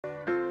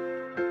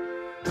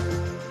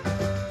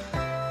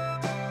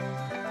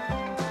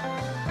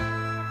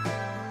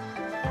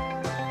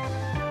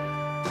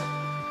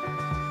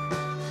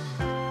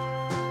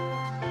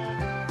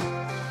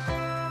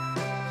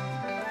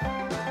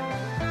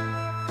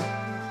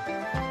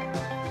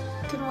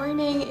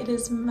morning. It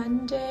is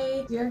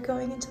Monday. We are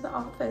going into the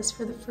office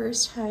for the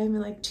first time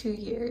in like 2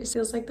 years.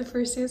 Feels like the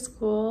first day of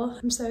school.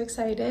 I'm so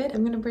excited.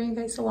 I'm gonna bring you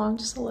guys along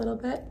just a little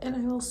bit and I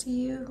will see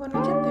you when we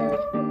get there.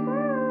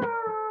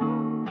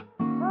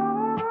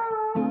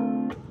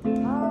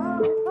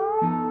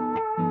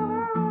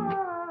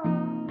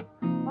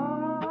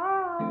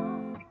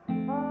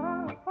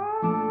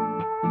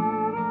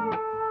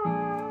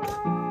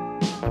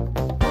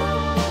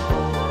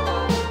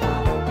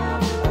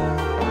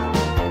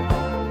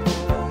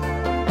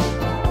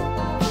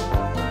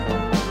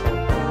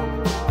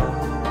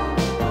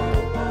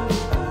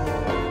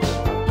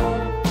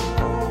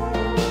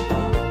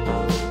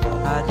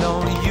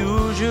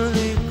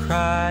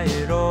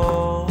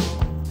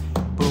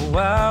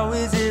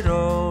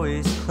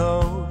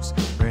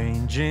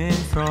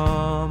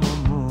 From a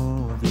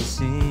movie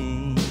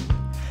scene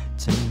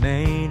to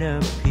made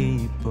up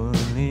people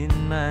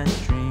in my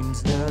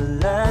dreams. The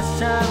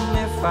last time,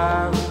 if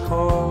I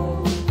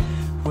recall,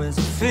 was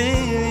a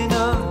feeling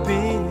of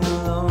being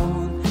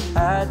alone.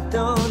 I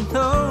don't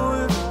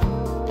know if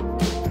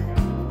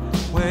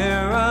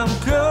where I'm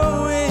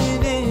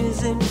going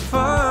isn't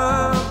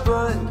far,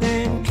 but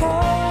in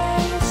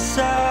case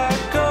I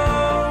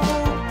go,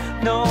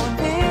 no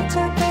need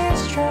to be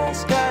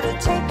stressed. Gotta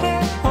take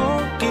it home.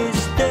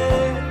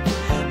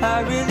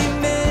 I really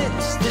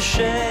miss the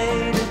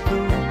shade of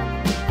blue.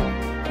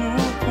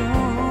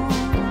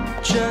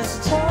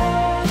 Just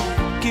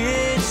take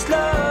it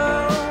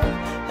slow.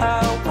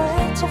 I'll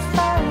wait to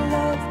find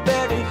love.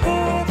 Better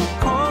hear the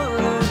call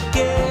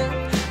again.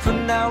 For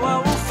now I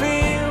will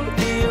feel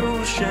the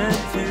ocean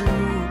view,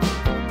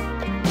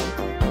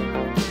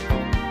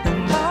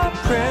 and I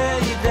pray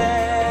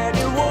that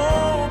it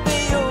won't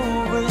be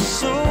over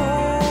soon.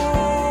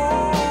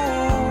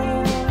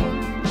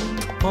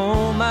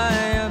 Oh my,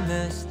 I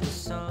miss the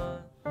sun.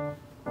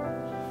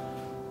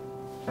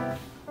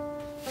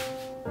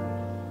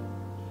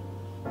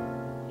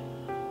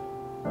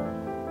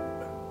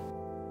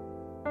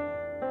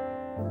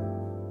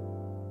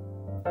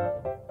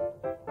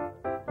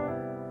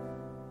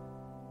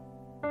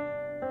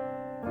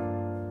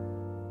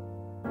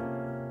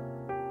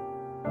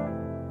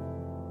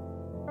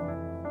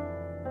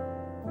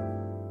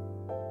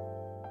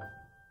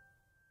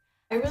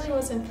 I really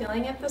wasn't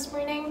feeling it this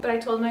morning, but I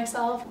told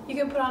myself you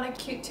can put on a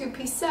cute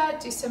 2-piece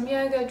set, do some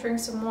yoga, drink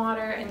some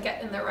water, and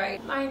get in the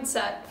right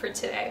mindset for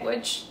today,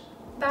 which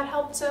that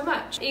helped so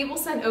much. Able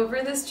sent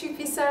over this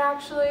 2-piece set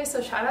actually,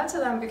 so shout out to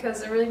them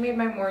because it really made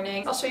my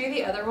morning. I'll show you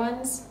the other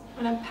ones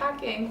when I'm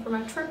packing for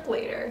my trip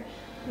later.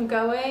 I'm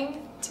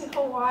going to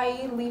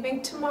Hawaii,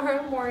 leaving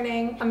tomorrow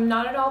morning. I'm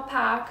not at all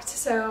packed,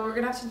 so we're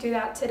gonna have to do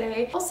that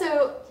today.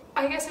 Also,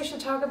 I guess I should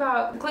talk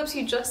about the clips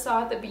you just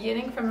saw at the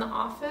beginning from The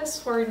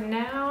Office were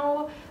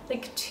now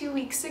like 2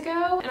 weeks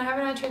ago, and I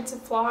haven't had a chance to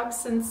vlog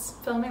since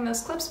filming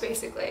those clips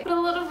basically. But a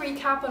little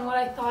recap on what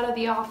I thought of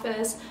The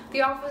Office.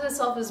 The Office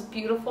itself is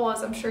beautiful,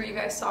 as I'm sure you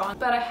guys saw,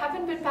 but I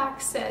haven't been back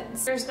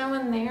since. There's no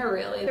one there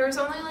really. There was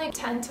only like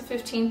 10 to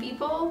 15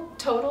 people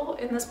total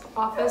in this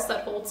office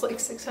that holds like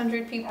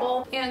 600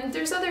 people. And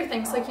there's other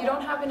things, like you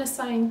don't have an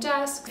assigned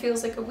desk,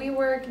 feels like a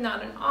WeWork,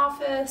 not an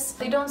office.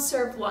 They don't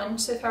serve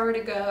lunch, so if I were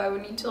to go, I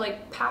would need to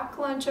like pack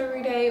lunch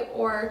every day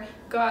or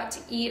go out to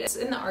eat. It's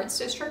in the arts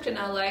district in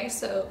LA,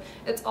 so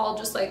it's all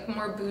just like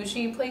more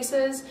bougie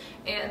places,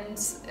 and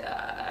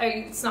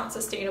it's not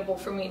sustainable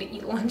for me to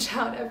eat lunch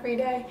out every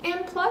day.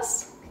 And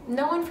plus,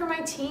 no one from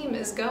my team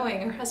is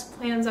going or has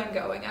plans on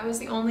going. I was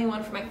the only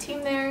one from my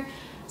team there,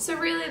 so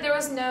really there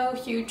was no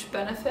huge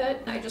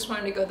benefit. I just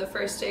wanted to go the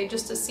first day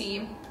just to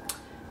see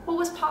what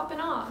was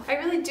popping off. I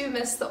really do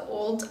miss the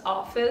old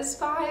office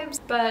vibes,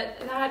 but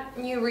that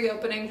new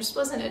reopening just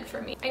wasn't it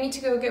for me. I need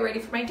to go get ready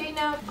for my day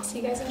now. I'll see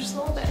you guys in just a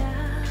little bit.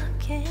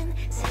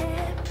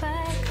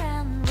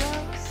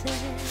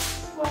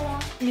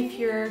 Voila. And if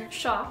you're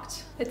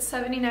shocked, it's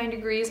 79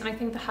 degrees and I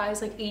think the high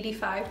is like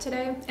 85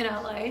 today in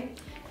LA.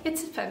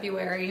 It's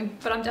February,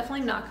 but I'm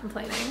definitely not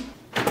complaining.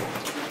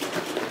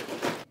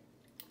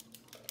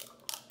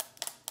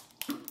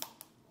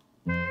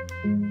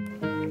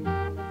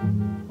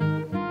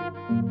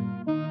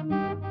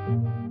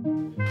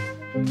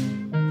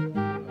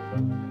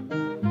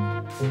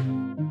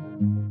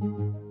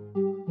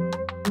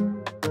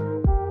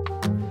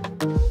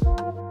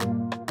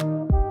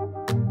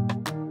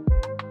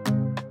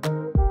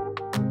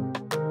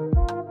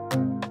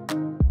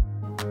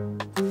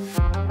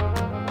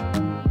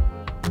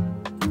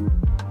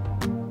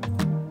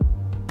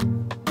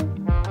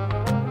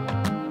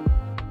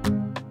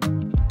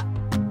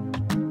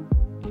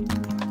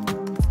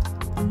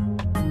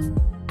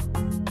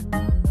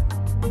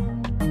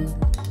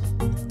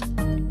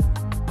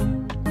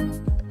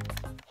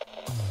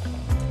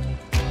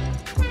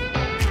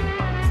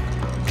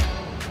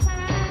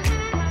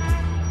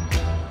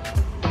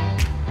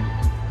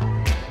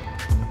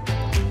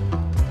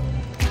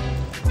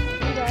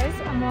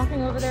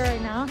 Walking over there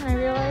right now and I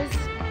realized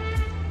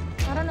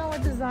I don't know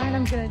what design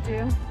I'm gonna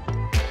do.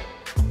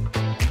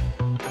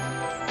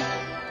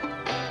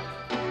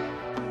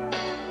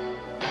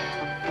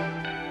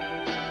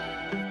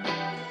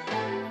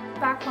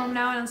 home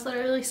now and I was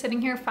literally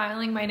sitting here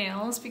filing my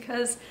nails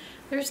because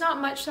there's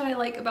not much that I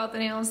like about the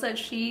nails that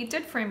she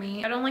did for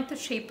me. I don't like the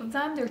shape of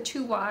them. They're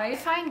too wide. I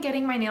find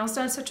getting my nails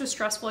done such a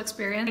stressful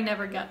experience. I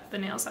never get the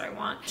nails that I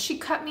want. She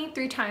cut me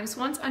 3 times,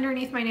 once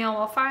underneath my nail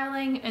while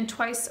filing and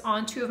twice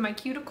on 2 of my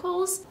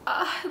cuticles.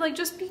 Like,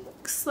 just be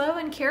slow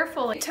and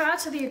careful. Like, to add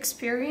to the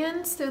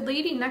experience, the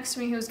lady next to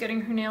me who was getting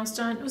her nails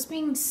done was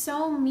being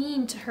so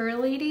mean to her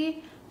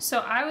lady. So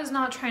I was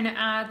not trying to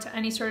add to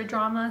any sort of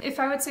drama.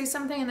 If I would say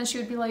something and then she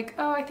would be like,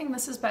 oh, I think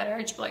this is better,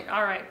 I'd just be like,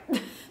 all right.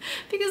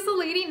 Because the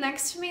lady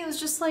next to me was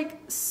just like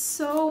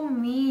so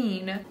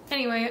mean.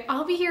 Anyway,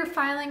 I'll be here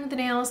filing the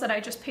nails that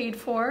I just paid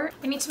for.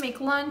 I need to make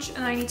lunch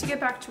and I need to get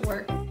back to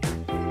work.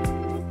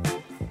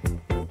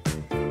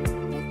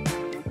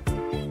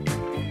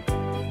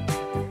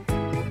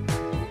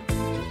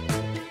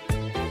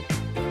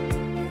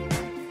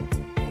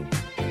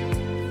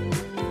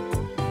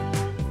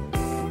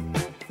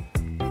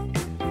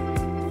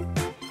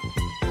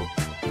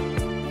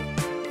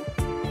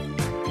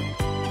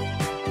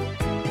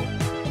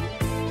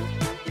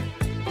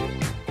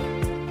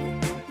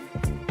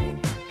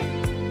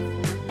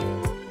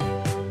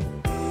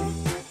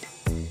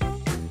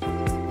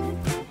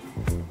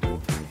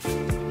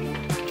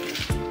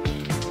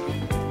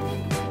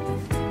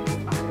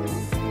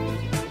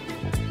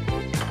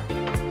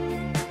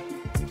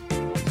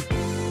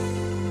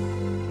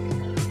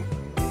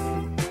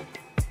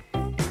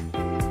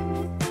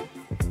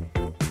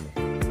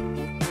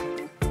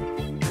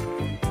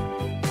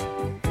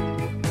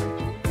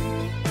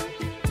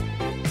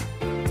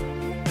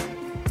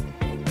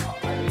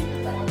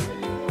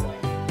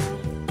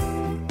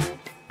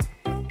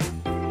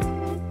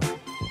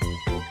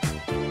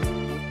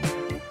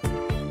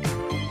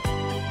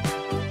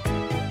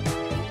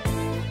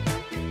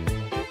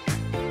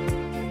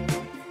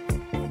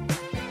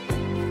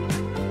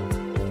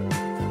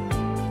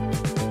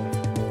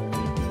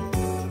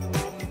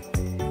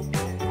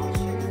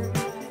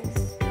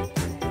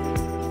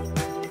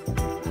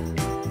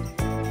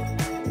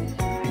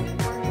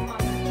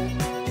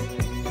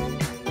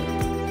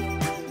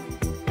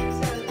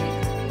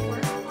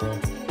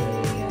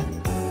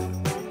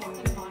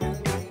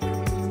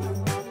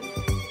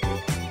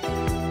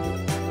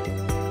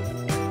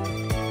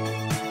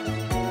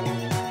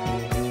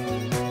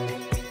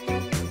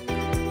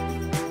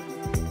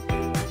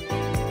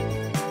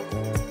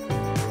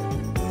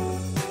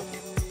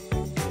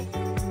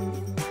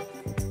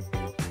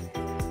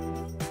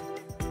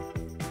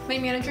 My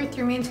manager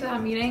threw me into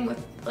that meeting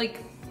with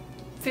like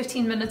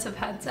 15 minutes of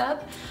heads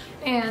up,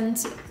 and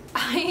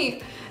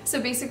so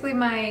basically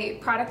my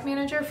product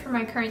manager for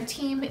my current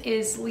team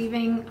is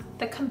leaving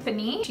the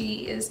company.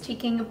 She is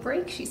taking a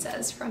break, she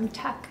says, from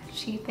tech.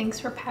 She thinks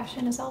her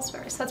passion is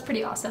elsewhere, so that's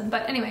pretty awesome.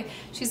 But anyway,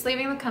 she's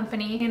leaving the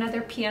company.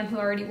 Another PM who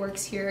already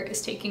works here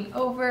is taking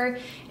over,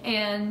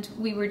 and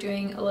we were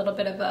doing a little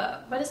bit of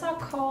a, what is that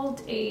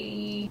called?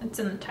 It's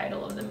in the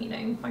title of the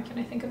meeting. Why can't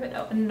I think of it?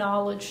 Oh, a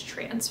knowledge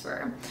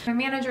transfer. My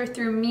manager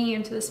threw me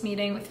into this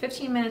meeting with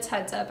 15 minutes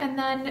heads up, and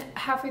then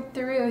halfway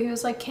through he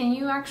was like, can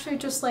you actually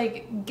just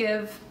like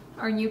give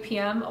our new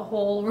PM a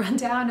whole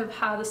rundown of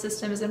how the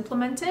system is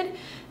implemented?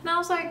 And I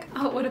was like,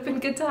 oh, it would have been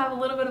good to have a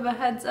little bit of a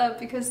heads up,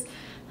 because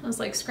I was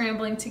like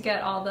scrambling to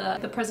get all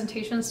the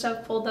presentation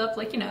stuff pulled up,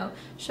 like, you know,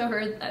 show her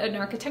an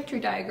architecture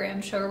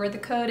diagram, show her where the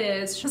code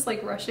is, just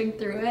like rushing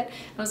through it.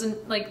 I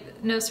wasn't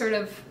like no sort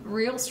of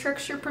real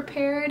structure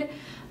prepared,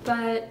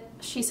 but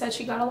she said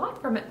she got a lot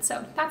from it,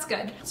 so that's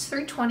good. It's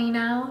 3:20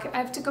 now. I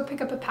have to go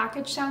pick up a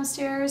package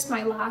downstairs.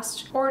 My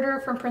last order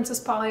from Princess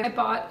Polly. I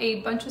bought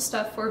a bunch of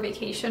stuff for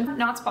vacation.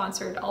 Not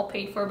sponsored, all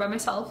paid for by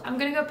myself. I'm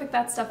gonna go pick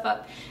that stuff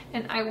up,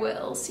 and I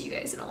will see you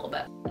guys in a little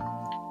bit.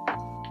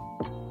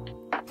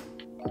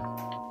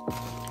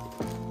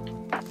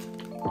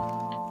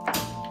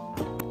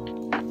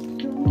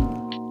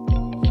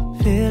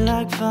 Feel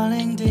like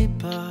falling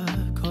deeper.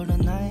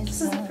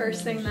 This is the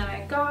first thing that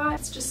I got.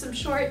 It's just some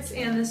shorts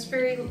and this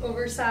very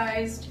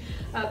oversized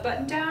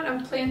button down.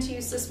 I'm planning to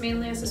use this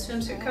mainly as a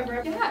swimsuit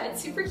cover-up. Yeah,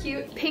 it's super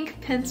cute. Pink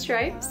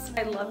pinstripes.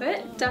 I love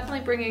it.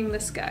 Definitely bringing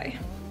this guy.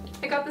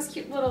 I got this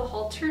cute little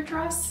halter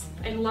dress.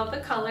 I love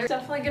the color.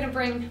 Definitely gonna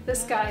bring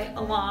this guy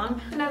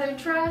along. Another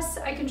dress.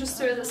 I can just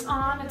throw this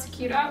on. It's a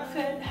cute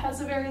outfit. It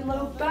has a very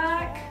low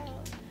back,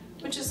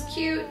 which is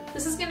cute.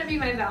 This is gonna be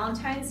my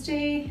Valentine's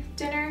Day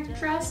dinner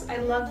dress. I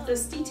love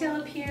this detail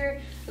up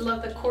here. I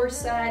love the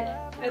corset.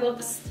 I love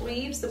the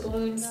sleeves, the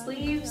balloon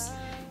sleeves.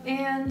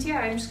 And yeah,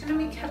 I'm just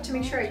gonna have to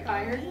make sure I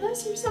iron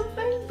this or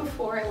something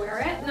before I wear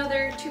it.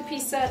 Another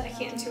 2-piece set. I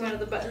can't do one of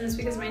the buttons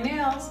because my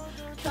nails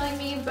are killing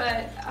me,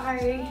 but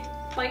I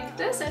like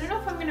this. I don't know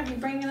if I'm gonna be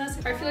bringing this.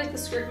 I feel like the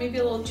skirt may be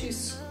a little too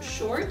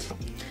short.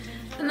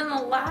 And then the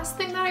last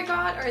thing that I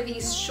got are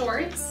these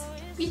shorts.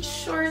 Beach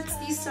shorts,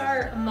 these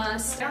are a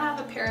must. I don't have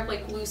a pair of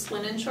like loose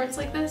linen shorts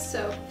like this,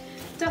 so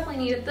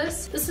definitely needed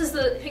this. This is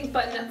the pink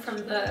button up from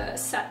the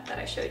set that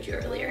I showed you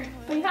earlier.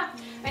 But yeah,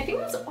 I think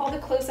that's all the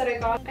clothes that I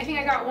got. I think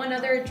I got one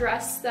other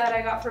dress that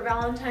I got for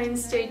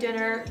Valentine's Day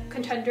dinner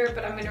contender,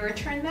 but I'm gonna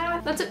return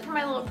that. That's it for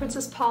my little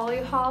Princess Polly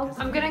haul.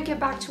 I'm gonna get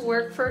back to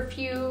work for a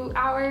few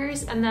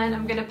hours and then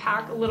I'm gonna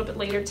pack a little bit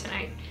later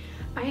tonight.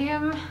 I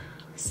am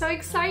so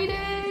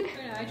excited.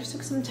 I just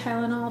took some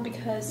Tylenol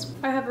because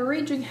I have a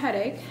raging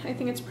headache. I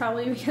think it's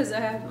probably because I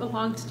have a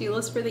long to-do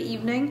list for the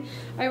evening.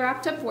 I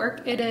wrapped up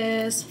work. It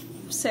is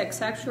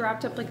 6. I actually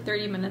wrapped up like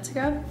 30 minutes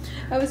ago.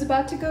 I was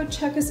about to go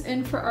check us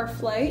in for our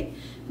flight,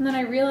 and then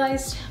I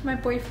realized my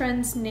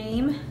boyfriend's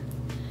name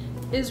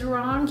is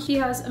wrong. He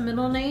has a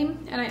middle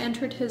name, and I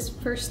entered his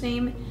first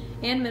name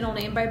and middle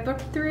name, but I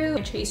booked through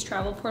my Chase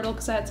travel portal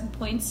because I had some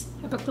points.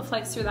 I booked the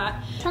flights through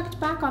that. Checked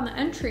back on the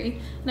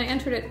entry and I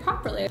entered it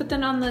properly. But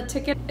then on the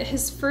ticket,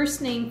 his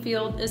first name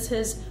field is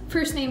his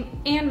first name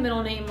and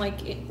middle name,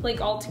 like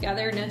all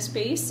together, no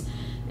space.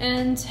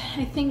 And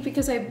I think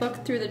because I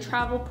booked through the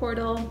travel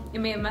portal, it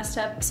may have messed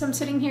up. So I'm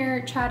sitting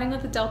here chatting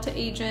with the Delta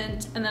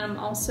agent, and then I'm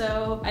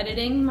also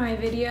editing my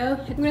video.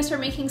 I'm gonna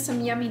start making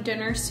some yummy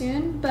dinner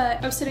soon,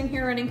 but I was sitting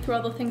here running through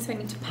all the things I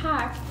need to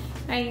pack.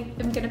 I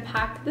am gonna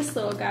pack this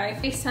little guy.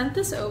 I sent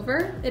this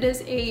over. It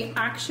is a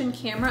action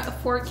camera, a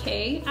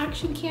 4K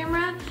action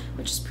camera,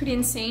 which is pretty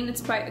insane.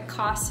 It's by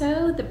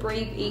Akaso, the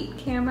Brave 8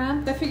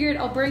 camera. I figured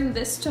I'll bring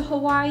this to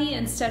Hawaii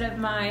instead of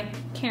my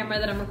camera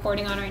that I'm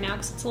recording on right now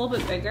because it's a little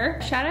bit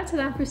bigger. Shout out to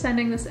them for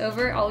sending this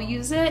over. I'll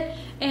use it.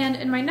 And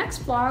in my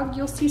next vlog,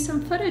 you'll see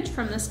some footage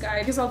from this guy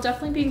because I'll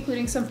definitely be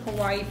including some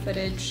Hawaii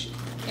footage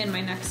in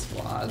my next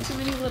vlog. So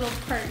many little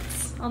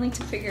parts. I'll need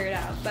to figure it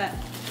out, but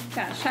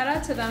yeah, shout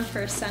out to them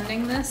for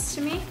sending this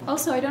to me.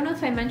 Also, I don't know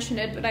if I mentioned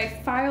it, but I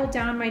filed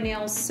down my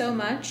nails so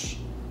much,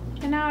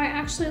 and now I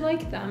actually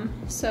like them,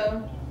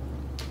 so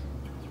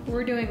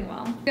we're doing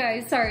well.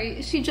 Guys,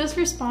 sorry, she just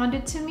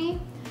responded to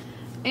me,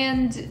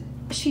 and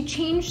she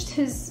changed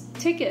his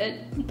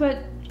ticket, but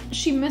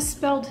she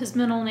misspelled his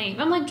middle name.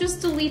 I'm like,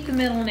 just delete the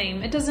middle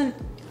name. It doesn't,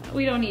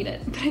 we don't need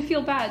it, but I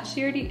feel bad.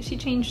 She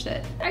changed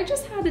it. I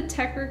just had a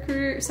tech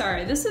recruiter,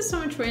 sorry, this is so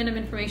much random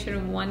information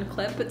in one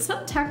clip, but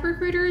some tech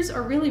recruiters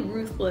are really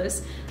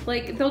ruthless.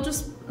 Like, they'll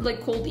just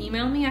like cold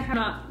email me. I'm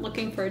not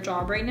looking for a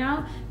job right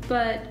now,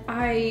 but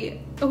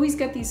I always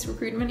get these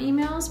recruitment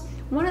emails.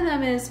 One of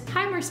them is,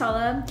 "Hi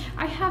Marsela,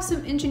 I have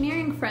some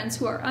engineering friends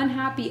who are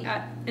unhappy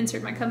at,"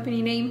 insert my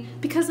company name,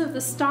 "because of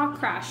the stock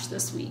crash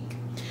this week.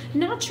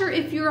 Not sure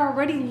if you're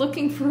already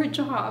looking for a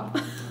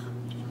job."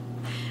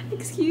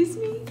 Excuse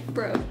me?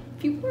 Bro,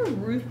 people are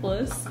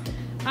ruthless.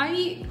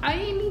 I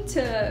need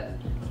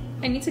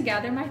to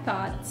gather my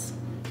thoughts.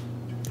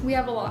 We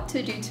have a lot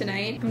to do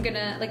tonight. I'm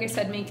gonna, like I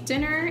said, make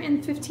dinner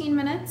in 15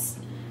 minutes.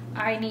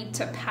 I need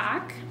to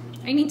pack.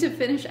 I need to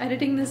finish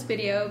editing this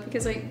video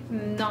because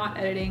I'm not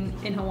editing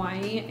in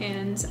Hawaii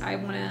and I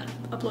wanna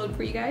upload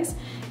for you guys.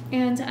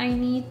 And I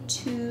need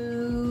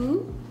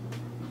to,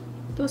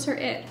 those are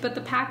it, but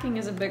the packing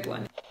is a big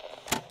one.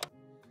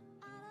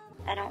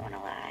 I don't wanna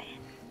lie.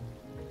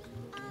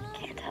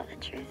 Can't tell the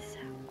truth, so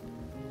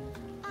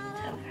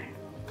it's over.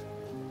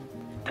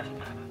 Doesn't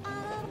matter.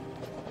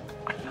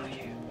 I know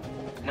you.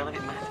 None of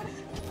it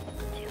matters.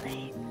 Too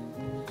late.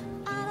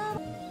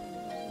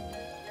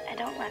 I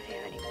don't love you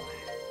anymore.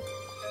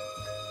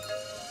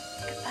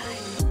 Goodbye.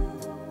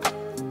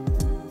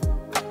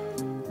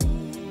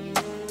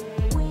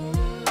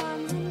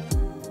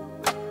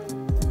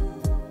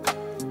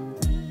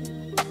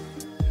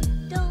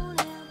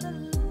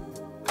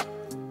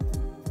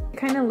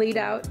 Kind of laid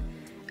out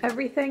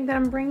everything that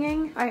I'm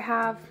bringing. I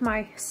have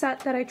my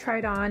set that I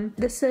tried on.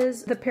 This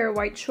is the pair of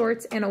white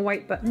shorts and a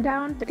white button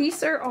down.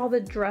 These are all the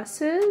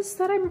dresses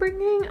that I'm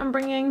bringing. I'm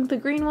bringing the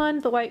green one,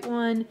 the white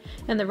one,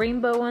 and the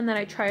rainbow one that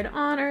I tried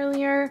on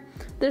earlier.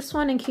 This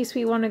one in case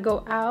we want to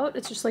go out.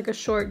 It's just like a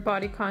short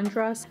bodycon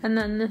dress. And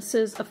then this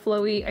is a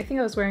flowy, I think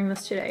I was wearing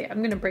this today.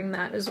 I'm gonna bring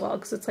that as well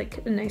because it's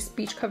like a nice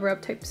beach cover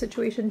up type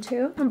situation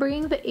too. I'm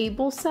bringing the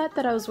Able set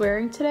that I was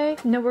wearing today.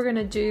 Now we're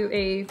gonna do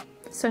a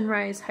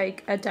sunrise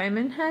hike at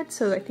Diamond Head,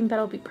 so I think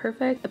that'll be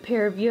perfect. A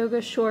pair of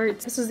yoga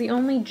shorts. This is the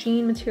only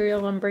jean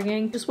material I'm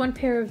bringing. Just one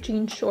pair of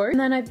jean shorts. And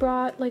then I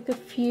brought like a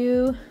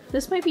few,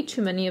 this might be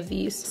too many of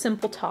these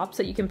simple tops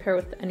that you can pair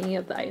with any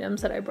of the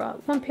items that I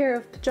brought. One pair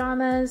of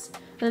pajamas,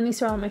 and then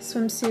these are all my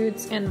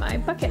swimsuits and my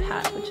bucket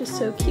hat, which is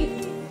so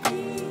cute.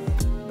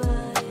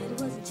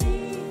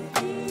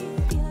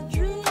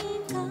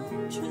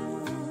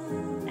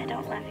 I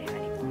don't love you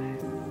anymore.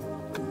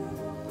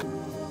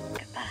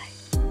 Goodbye.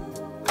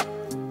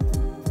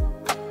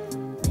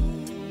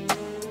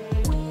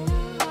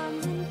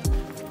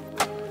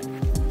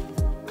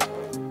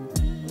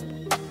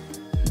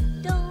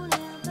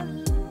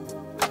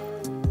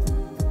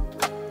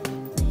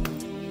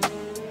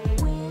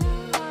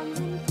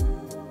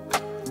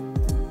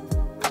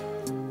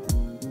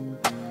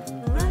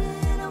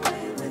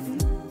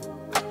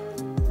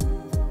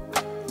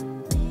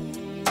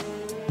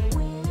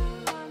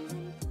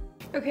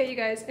 Okay, you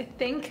guys, I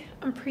think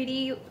I'm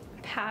pretty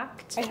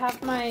packed. I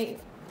have my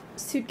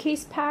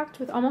suitcase packed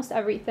with almost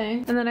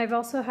everything. And then I've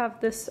also have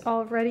this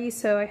all ready,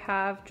 so I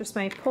have just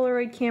my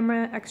Polaroid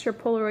camera, extra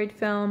Polaroid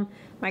film,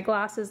 my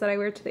glasses that I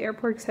wear to the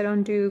airport because I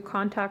don't do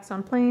contacts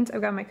on planes.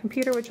 I've got my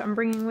computer, which I'm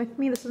bringing with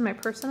me. This is my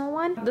personal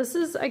one. This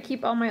is, I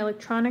keep all my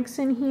electronics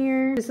in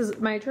here. This is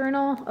my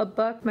journal, a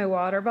book, my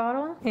water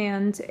bottle,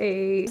 and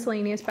a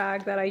miscellaneous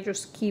bag that I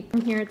just keep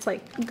in here. It's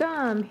like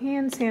gum,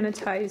 hand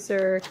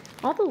sanitizer,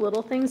 all the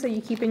little things that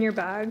you keep in your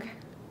bag,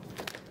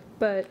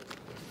 but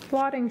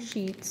blotting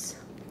sheets,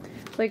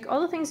 like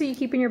all the things that you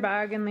keep in your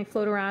bag and they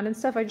float around and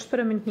stuff, I just put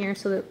them in here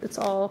so that it's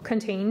all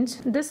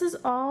contained. This is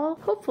all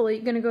hopefully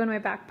gonna go in my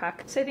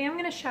backpack. So I think I'm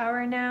gonna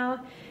shower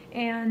now,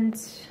 and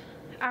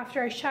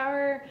after I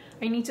shower,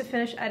 I need to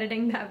finish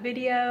editing that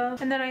video,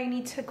 and then I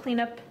need to clean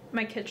up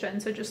my kitchen.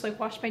 So just like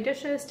wash my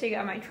dishes, take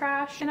out my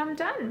trash, and I'm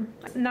done.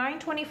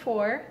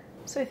 9:24,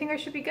 so I think I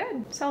should be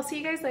good. So I'll see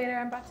you guys later.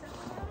 I'm about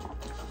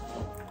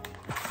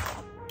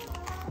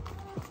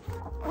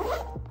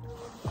to...